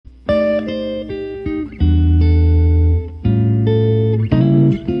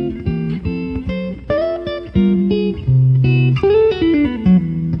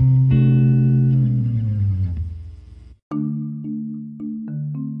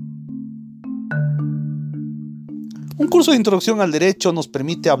Un curso de introducción al derecho nos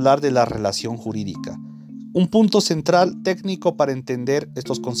permite hablar de la relación jurídica, un punto central técnico para entender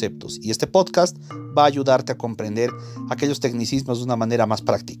estos conceptos, y este podcast va a ayudarte a comprender aquellos tecnicismos de una manera más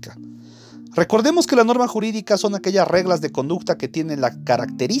práctica. Recordemos que las normas jurídicas son aquellas reglas de conducta que tienen la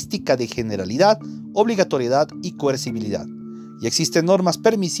característica de generalidad, obligatoriedad y coercibilidad, y existen normas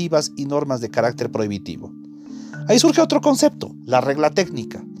permisivas y normas de carácter prohibitivo. Ahí surge otro concepto, la regla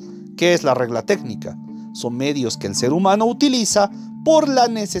técnica. ¿Qué es la regla técnica? Son medios que el ser humano utiliza por la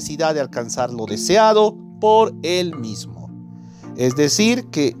necesidad de alcanzar lo deseado por él mismo. Es decir,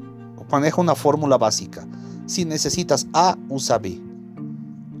 que maneja una fórmula básica. Si necesitas A, usa B.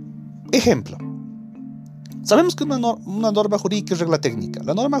 Ejemplo. Sabemos que una norma jurídica es regla técnica.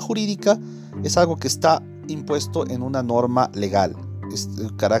 La norma jurídica es algo que está impuesto en una norma legal, es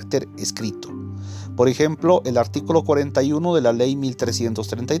de carácter escrito. Por ejemplo, el artículo 41 de la ley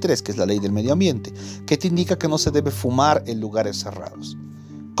 1333, que es la ley del medio ambiente, que te indica que no se debe fumar en lugares cerrados.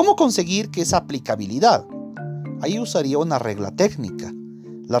 ¿Cómo conseguir que esa aplicabilidad? Ahí usaría una regla técnica.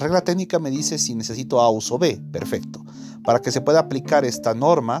 La regla técnica me dice si necesito A uso B. Perfecto. Para que se pueda aplicar esta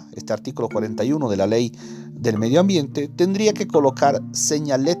norma, este artículo 41 de la ley del medio ambiente, tendría que colocar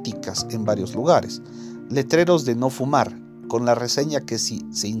señaléticas en varios lugares. Letreros de no fumar, con la reseña que si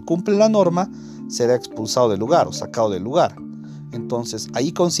se incumple la norma, será expulsado del lugar o sacado del lugar. Entonces,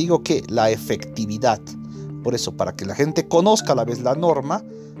 ahí consigo que la efectividad. Por eso, para que la gente conozca a la vez la norma,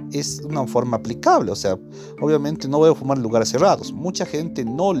 es una forma aplicable. O sea, obviamente no voy a fumar en lugares cerrados. Mucha gente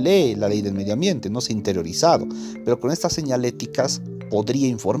no lee la ley del medio ambiente, no se ha interiorizado. Pero con estas señaléticas podría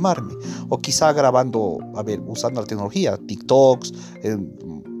informarme. O quizá grabando, usando la tecnología, TikToks,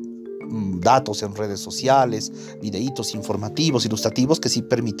 datos en redes sociales, videitos informativos, ilustrativos que sí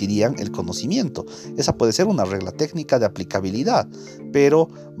permitirían el conocimiento. Esa puede ser una regla técnica de aplicabilidad, pero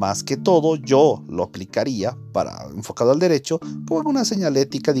más que todo yo lo aplicaría enfocado al derecho como una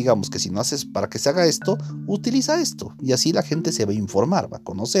señalética, digamos que si no haces para que se haga esto, utiliza esto, y así la gente se va a informar, va a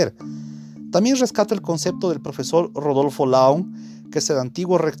conocer. También rescato el concepto del profesor Rodolfo Laun, que es el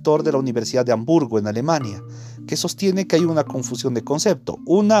antiguo rector de la Universidad de Hamburgo en Alemania, que sostiene que hay una confusión de concepto.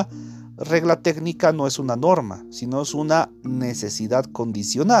 Una regla técnica no es una norma, sino es una necesidad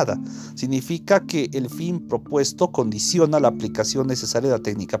condicionada. Significa que el fin propuesto condiciona la aplicación necesaria de la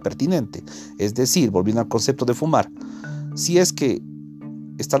técnica pertinente. Es decir, volviendo al concepto de fumar, si es que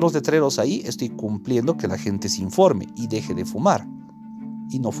están los letreros ahí, estoy cumpliendo que la gente se informe y deje de fumar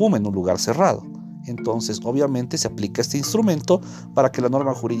y no fume en un lugar cerrado. Entonces, obviamente, se aplica este instrumento para que la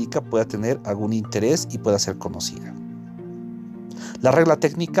norma jurídica pueda tener algún interés y pueda ser conocida. La regla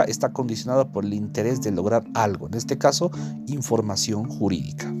técnica está condicionada por el interés de lograr algo, en este caso, información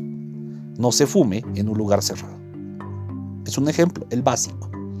jurídica. No se fume en un lugar cerrado. Es un ejemplo, el básico.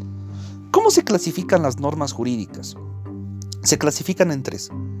 ¿Cómo se clasifican las normas jurídicas? Se clasifican en tres.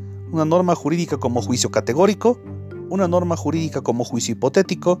 Una norma jurídica como juicio categórico, una norma jurídica como juicio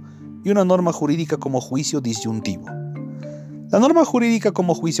hipotético y una norma jurídica como juicio disyuntivo. La norma jurídica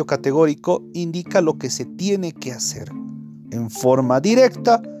como juicio categórico indica lo que se tiene que hacer en forma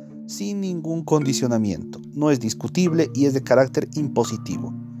directa, sin ningún condicionamiento. No es discutible y es de carácter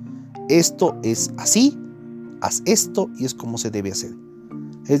impositivo. Esto es así, haz esto y es como se debe hacer.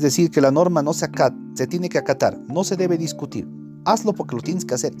 Es decir, que la norma no se tiene que acatar, no se debe discutir. Hazlo porque lo tienes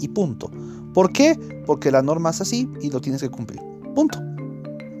que hacer y punto. ¿Por qué? Porque la norma es así y lo tienes que cumplir. Punto.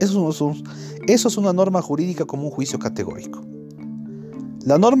 Eso es una norma jurídica como un juicio categórico.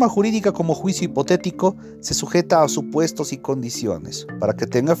 La norma jurídica como juicio hipotético se sujeta a supuestos y condiciones. Para que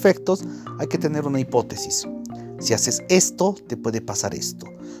tenga efectos hay que tener una hipótesis. Si haces esto, te puede pasar esto.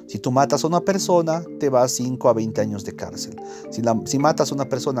 Si tú matas a una persona, te vas 5 a 20 años de cárcel. Si matas a una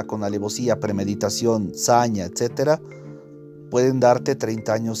persona con alevosía, premeditación, saña, etc., pueden darte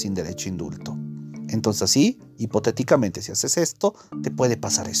 30 años sin derecho a indulto. Entonces así, hipotéticamente, si haces esto, te puede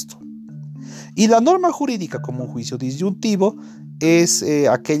pasar esto. Y la norma jurídica como un juicio disyuntivo es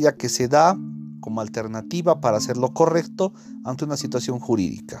aquella que se da como alternativa para hacer lo correcto ante una situación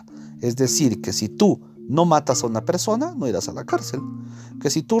jurídica. Es decir, que si tú no matas a una persona, no irás a la cárcel.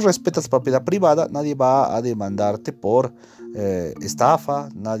 Que si tú respetas propiedad privada, nadie va a demandarte por estafa,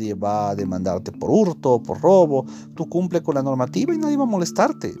 nadie va a demandarte por hurto, por robo. Tú cumples con la normativa y nadie va a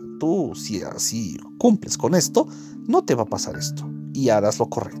molestarte. Tú, si así cumples con esto, no te va a pasar esto y harás lo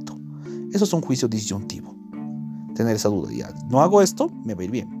correcto. Eso es un juicio disyuntivo. Tener esa duda, ya no hago esto, me va a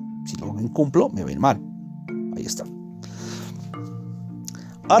ir bien. Si lo incumplo, me va a ir mal. Ahí está.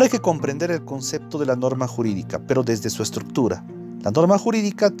 Ahora hay que comprender el concepto de la norma jurídica, pero desde su estructura. La norma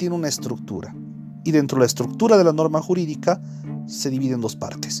jurídica tiene una estructura, y dentro de la estructura de la norma jurídica se divide en dos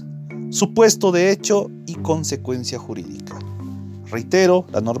partes. Supuesto de hecho y consecuencia jurídica. Reitero,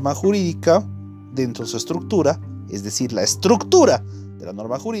 la norma jurídica, dentro de su estructura, es decir, la estructura de la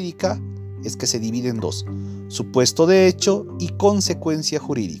norma jurídica, es que se divide en dos: supuesto de hecho y consecuencia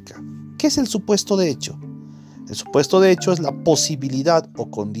jurídica. ¿Qué es el supuesto de hecho? El supuesto de hecho es la posibilidad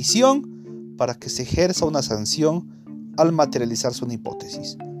o condición para que se ejerza una sanción al materializarse una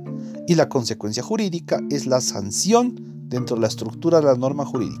hipótesis. Y la consecuencia jurídica es la sanción dentro de la estructura de la norma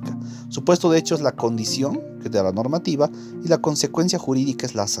jurídica. Supuesto de hecho es la condición de la normativa y la consecuencia jurídica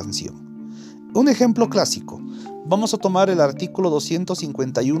es la sanción. Un ejemplo clásico. Vamos a tomar el artículo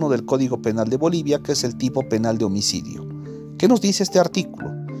 251 del Código Penal de Bolivia, que es el tipo penal de homicidio. ¿Qué nos dice este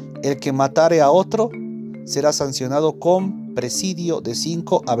artículo? El que matare a otro será sancionado con presidio de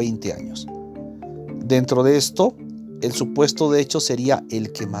 5 a 20 años. Dentro de esto, el supuesto de hecho sería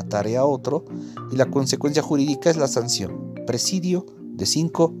el que matare a otro y la consecuencia jurídica es la sanción, presidio de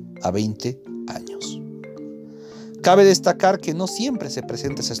 5 a 20 años. Cabe destacar que no siempre se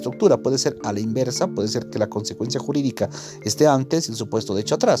presenta esa estructura, puede ser a la inversa, puede ser que la consecuencia jurídica esté antes y el supuesto de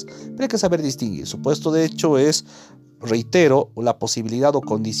hecho atrás, pero hay que saber distinguir. Supuesto de hecho es, reitero, la posibilidad o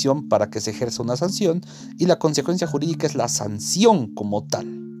condición para que se ejerza una sanción y la consecuencia jurídica es la sanción como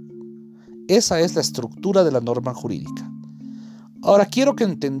tal. Esa es la estructura de la norma jurídica. Ahora quiero que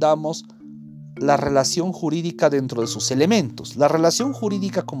entendamos la relación jurídica dentro de sus elementos. La relación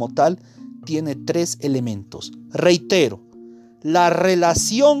jurídica como tal tiene 3 elementos. Reitero, la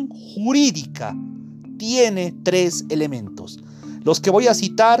relación jurídica tiene 3 elementos. Los que voy a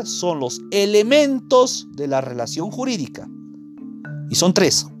citar son los elementos de la relación jurídica. Y son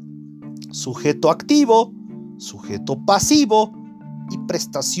 3. Sujeto activo, sujeto pasivo y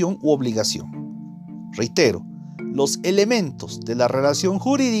prestación u obligación. Reitero, los elementos de la relación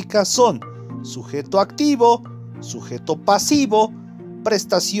jurídica son sujeto activo, sujeto pasivo,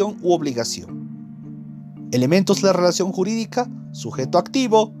 prestación u obligación. Elementos de la relación jurídica: sujeto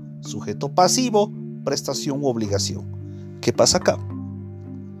activo, sujeto pasivo, prestación u obligación. ¿Qué pasa acá?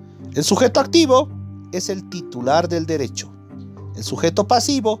 El sujeto activo es el titular del derecho. El sujeto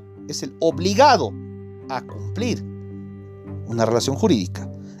pasivo es el obligado a cumplir una relación jurídica.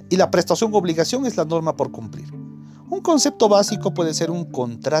 Y la prestación u obligación es la norma por cumplir. Un concepto básico puede ser un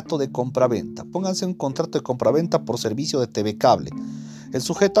contrato de compraventa. Pónganse un contrato de compraventa por servicio de TV Cable. El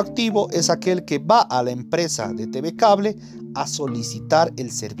sujeto activo es aquel que va a la empresa de TV Cable a solicitar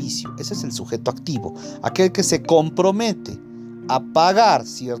el servicio. Ese es el sujeto activo, aquel que se compromete a pagar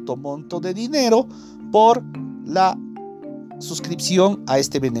cierto monto de dinero por la suscripción a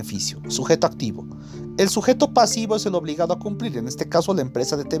este beneficio. Sujeto activo. El sujeto pasivo es el obligado a cumplir, en este caso la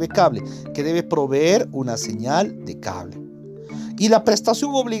empresa de TV Cable, que debe proveer una señal de cable. Y la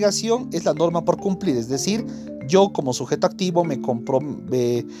prestación u obligación es la norma por cumplir, es decir, yo como sujeto activo me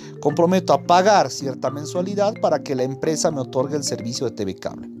comprometo a pagar cierta mensualidad para que la empresa me otorgue el servicio de TV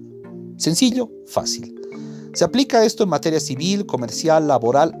Cable. Sencillo, fácil. Se aplica esto en materia civil, comercial,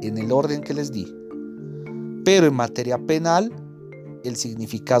 laboral, en el orden que les di. Pero en materia penal, el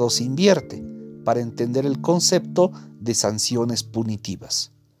significado se invierte para entender el concepto de sanciones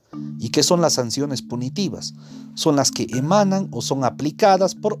punitivas. ¿Y qué son las sanciones punitivas? Son las que emanan o son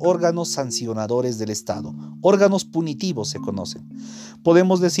aplicadas por órganos sancionadores del Estado. Órganos punitivos se conocen.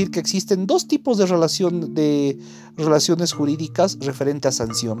 Podemos decir que existen 2 tipos de relaciones jurídicas referente a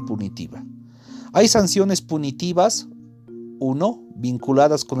sanción punitiva. Hay sanciones punitivas, 1,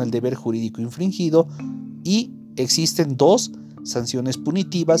 vinculadas con el deber jurídico infringido, y existen 2 sanciones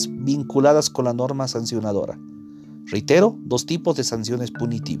punitivas vinculadas con la norma sancionadora. Reitero, 2 tipos de sanciones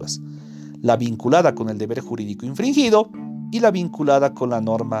punitivas: la vinculada con el deber jurídico infringido y la vinculada con la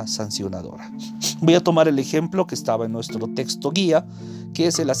norma sancionadora. Voy a tomar el ejemplo que estaba en nuestro texto guía, que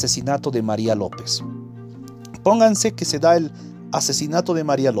es el asesinato de María López. Pónganse que se da el asesinato de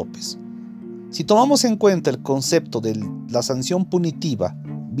María López. Si tomamos en cuenta el concepto de la sanción punitiva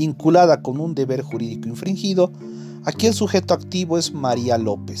vinculada con un deber jurídico infringido, aquí el sujeto activo es María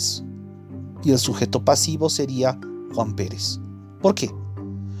López y el sujeto pasivo sería Juan Pérez. ¿Por qué?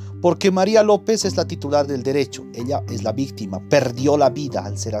 Porque María López es la titular del derecho, ella es la víctima, perdió la vida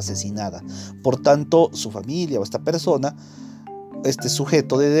al ser asesinada. Por tanto, su familia o esta persona, este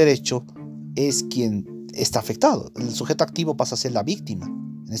sujeto de derecho, es quien está afectado. El sujeto activo pasa a ser la víctima,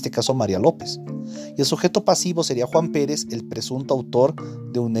 en este caso María López. Y el sujeto pasivo sería Juan Pérez, el presunto autor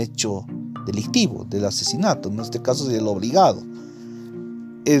de un hecho delictivo, del asesinato, en este caso sería el obligado.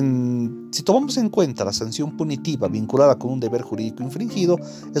 Si tomamos en cuenta la sanción punitiva vinculada con un deber jurídico infringido,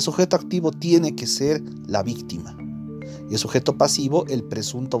 el sujeto activo tiene que ser la víctima y el sujeto pasivo el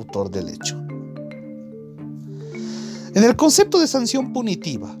presunto autor del hecho. En el concepto de sanción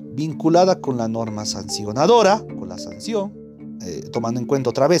punitiva, vinculada con la norma sancionadora, con la sanción, tomando en cuenta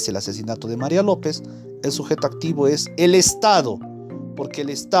otra vez el asesinato de María López, el sujeto activo es el Estado, porque el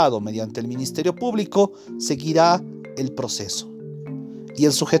Estado, mediante el Ministerio Público, seguirá el proceso. Y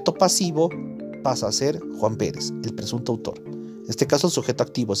el sujeto pasivo pasa a ser Juan Pérez, el presunto autor. En este caso, el sujeto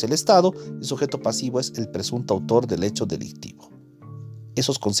activo es el Estado, el sujeto pasivo es el presunto autor del hecho delictivo.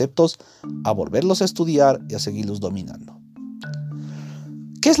 Esos conceptos, a volverlos a estudiar y a seguirlos dominando.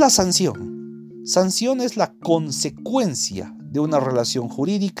 ¿Qué es la sanción? Sanción es la consecuencia de una relación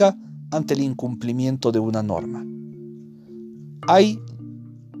jurídica ante el incumplimiento de una norma. Hay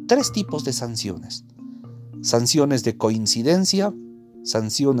 3 tipos de sanciones: sanciones de coincidencia,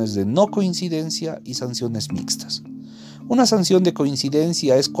 sanciones de no coincidencia y sanciones mixtas. Una sanción de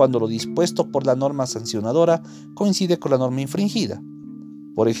coincidencia es cuando lo dispuesto por la norma sancionadora coincide con la norma infringida.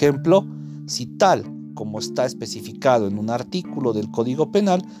 Por ejemplo, si tal como está especificado en un artículo del Código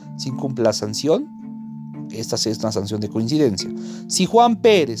Penal se incumple la sanción, esta es una sanción de coincidencia. Si Juan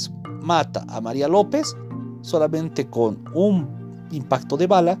Pérez mata a María López, solamente con un impacto de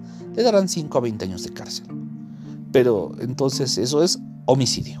bala le darán 5 a 20 años de cárcel. Pero entonces eso es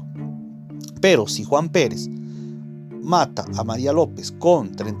homicidio. Pero si Juan Pérez mata a María López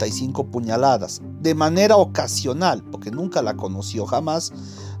con 35 puñaladas de manera ocasional, porque nunca la conoció jamás,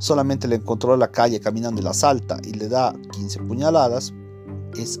 solamente la encontró en la calle caminando y la asalta y le da 15 puñaladas,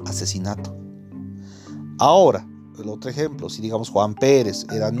 es asesinato. Ahora, el otro ejemplo, si digamos Juan Pérez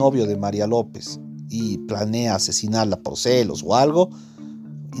era novio de María López y planea asesinarla por celos o algo,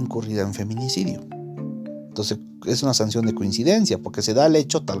 incurrirá en feminicidio. Entonces es una sanción de coincidencia porque se da el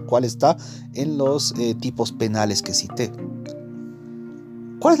hecho tal cual está en los tipos penales que cité.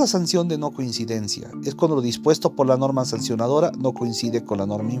 ¿Cuál es la sanción de no coincidencia? Es cuando lo dispuesto por la norma sancionadora no coincide con la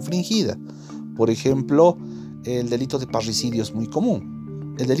norma infringida. Por ejemplo, el delito de parricidio es muy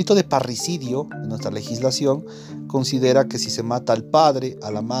común. El delito de parricidio en nuestra legislación considera que si se mata al padre, a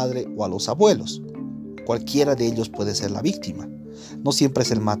la madre o a los abuelos, cualquiera de ellos puede ser la víctima. No siempre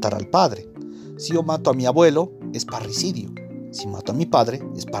es el matar al padre. Si yo mato a mi abuelo, es parricidio. Si mato a mi padre,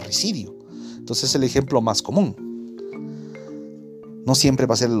 es parricidio. Entonces es el ejemplo más común. No siempre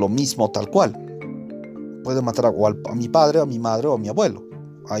va a ser lo mismo tal cual. Puede matar a mi padre, a mi madre o a mi abuelo.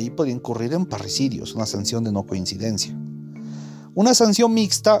 Ahí podría incurrir en parricidio, es una sanción de no coincidencia. Una sanción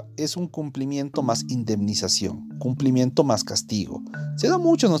mixta es un cumplimiento más indemnización, cumplimiento más castigo. Se da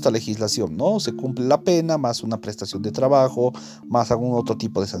mucho en nuestra legislación, ¿no? Se cumple la pena más una prestación de trabajo, más algún otro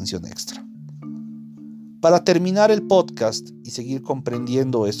tipo de sanción extra. Para terminar el podcast y seguir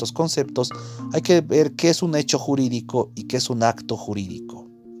comprendiendo estos conceptos, hay que ver qué es un hecho jurídico y qué es un acto jurídico.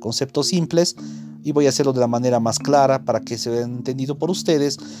 Conceptos simples, y voy a hacerlo de la manera más clara para que se vean entendido por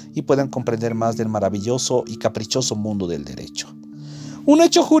ustedes y puedan comprender más del maravilloso y caprichoso mundo del derecho. Un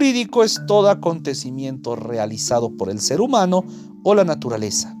hecho jurídico es todo acontecimiento realizado por el ser humano o la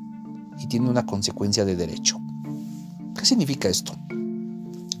naturaleza y tiene una consecuencia de derecho. ¿Qué significa esto?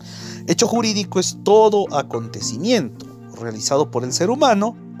 Hecho jurídico es todo acontecimiento realizado por el ser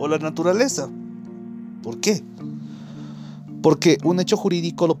humano o la naturaleza. ¿Por qué? Porque un hecho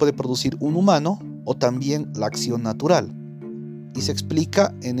jurídico lo puede producir un humano o también la acción natural. Y se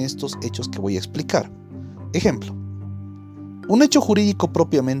explica en estos hechos que voy a explicar. Ejemplo. Un hecho jurídico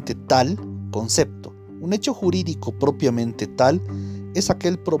propiamente tal, concepto. Un hecho jurídico propiamente tal es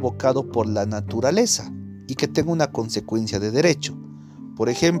aquel provocado por la naturaleza y que tenga una consecuencia de derecho. Por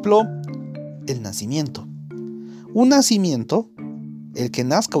ejemplo, el nacimiento. Un nacimiento, el que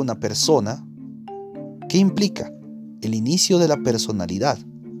nazca una persona, ¿qué implica? El inicio de la personalidad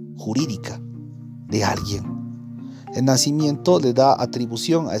jurídica de alguien. El nacimiento le da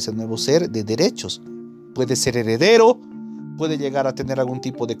atribución a ese nuevo ser de derechos. Puede ser heredero, puede llegar a tener algún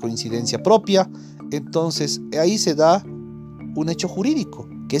tipo de coincidencia propia. Entonces, ahí se da un hecho jurídico,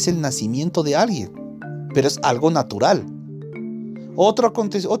 que es el nacimiento de alguien, pero es algo natural. Otro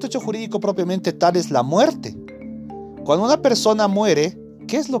hecho jurídico propiamente tal es la muerte. Cuando una persona muere,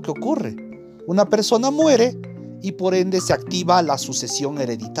 ¿qué es lo que ocurre? Una persona muere y por ende se activa la sucesión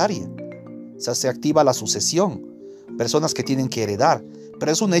hereditaria. O sea, se activa la sucesión. Personas que tienen que heredar.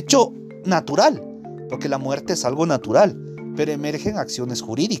 Pero es un hecho natural, porque la muerte es algo natural, pero emergen acciones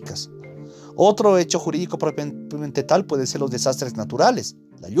jurídicas. Otro hecho jurídico propiamente tal puede ser los desastres naturales,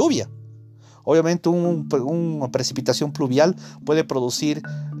 la lluvia. Obviamente una precipitación pluvial puede producir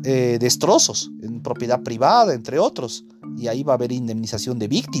destrozos en propiedad privada, entre otros, y ahí va a haber indemnización de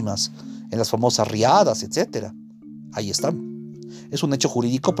víctimas en las famosas riadas, etc. Ahí están. Es un hecho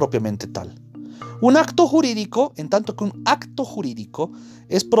jurídico propiamente tal. Un acto jurídico, en tanto que un acto jurídico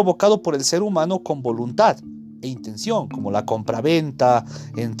es provocado por el ser humano con voluntad. e intención, como la compraventa,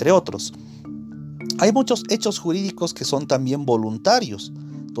 entre otros. Hay muchos hechos jurídicos que son también voluntarios,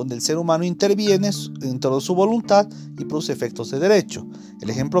 donde el ser humano interviene dentro de su voluntad y produce efectos de derecho. El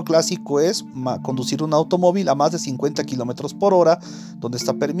ejemplo clásico es conducir un automóvil a más de 50 kilómetros por hora, donde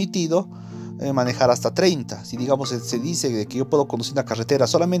está permitido manejar hasta 30. Si digamos se dice que yo puedo conducir una carretera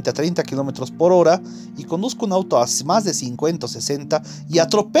solamente a 30 kilómetros por hora y conduzco un auto a más de 50 o 60 y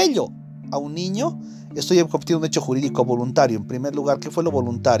atropello a un niño, estoy cometiendo un hecho jurídico voluntario. En primer lugar, ¿qué fue lo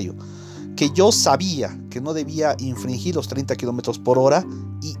voluntario? Que yo sabía que no debía infringir los 30 kilómetros por hora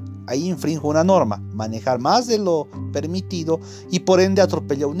y ahí infringo una norma, manejar más de lo permitido y por ende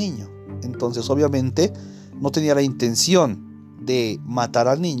atropello a un niño. Entonces obviamente no tenía la intención de matar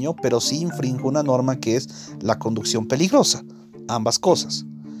al niño, pero sí infringo una norma que es la conducción peligrosa, ambas cosas.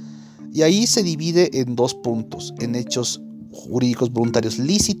 Y ahí se divide en dos puntos, en hechos jurídicos voluntarios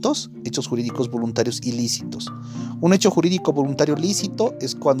lícitos, hechos jurídicos voluntarios ilícitos. Un hecho jurídico voluntario lícito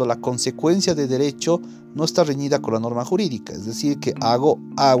es cuando la consecuencia de derecho no está reñida con la norma jurídica, es decir, que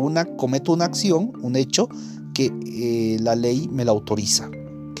cometo una acción, un hecho que la ley me la autoriza,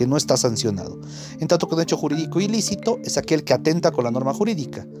 que no está sancionado. En tanto que un hecho jurídico ilícito es aquel que atenta con la norma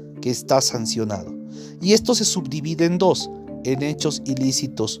jurídica, que está sancionado. Y esto se subdivide en dos, en hechos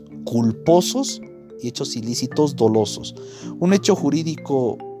ilícitos culposos y hechos ilícitos dolosos. Un hecho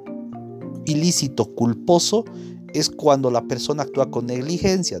jurídico ilícito culposo es cuando la persona actúa con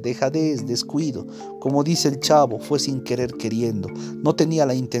negligencia, dejadez, descuido. Como dice el chavo, fue sin querer queriendo. No tenía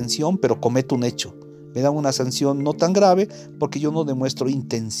la intención, pero cometo un hecho. Me dan una sanción no tan grave porque yo no demuestro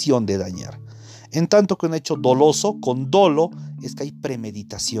intención de dañar. En tanto que un hecho doloso, con dolo, es que hay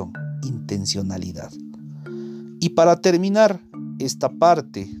premeditación, intencionalidad. Y para terminar esta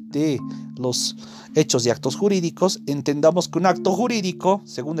parte de los hechos y actos jurídicos, entendamos que un acto jurídico,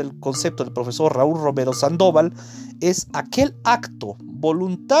 según el concepto del profesor Raúl Romero Sandoval, es aquel acto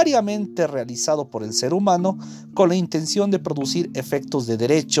voluntariamente realizado por el ser humano con la intención de producir efectos de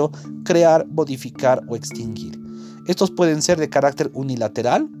derecho, crear, modificar o extinguir. Estos pueden ser de carácter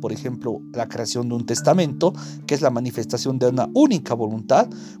unilateral, por ejemplo, la creación de un testamento, que es la manifestación de una única voluntad.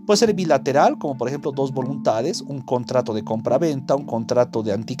 Puede ser bilateral, como por ejemplo dos voluntades, un contrato de compraventa, un contrato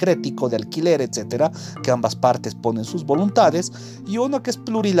de anticrético, de alquiler, etcétera, que ambas partes ponen sus voluntades. Y uno que es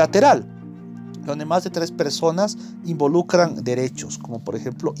plurilateral, donde más de 3 personas involucran derechos, como por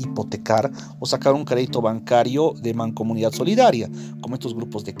ejemplo hipotecar o sacar un crédito bancario de mancomunidad solidaria, como estos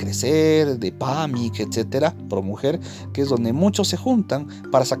grupos de Crecer, de PAMIC, etcétera, ProMujer, que es donde muchos se juntan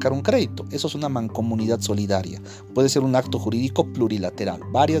para sacar un crédito. Eso es una mancomunidad solidaria. Puede ser un acto jurídico plurilateral,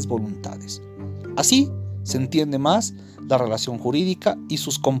 varias voluntades. Así se entiende más la relación jurídica y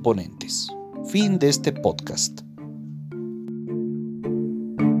sus componentes. Fin de este podcast.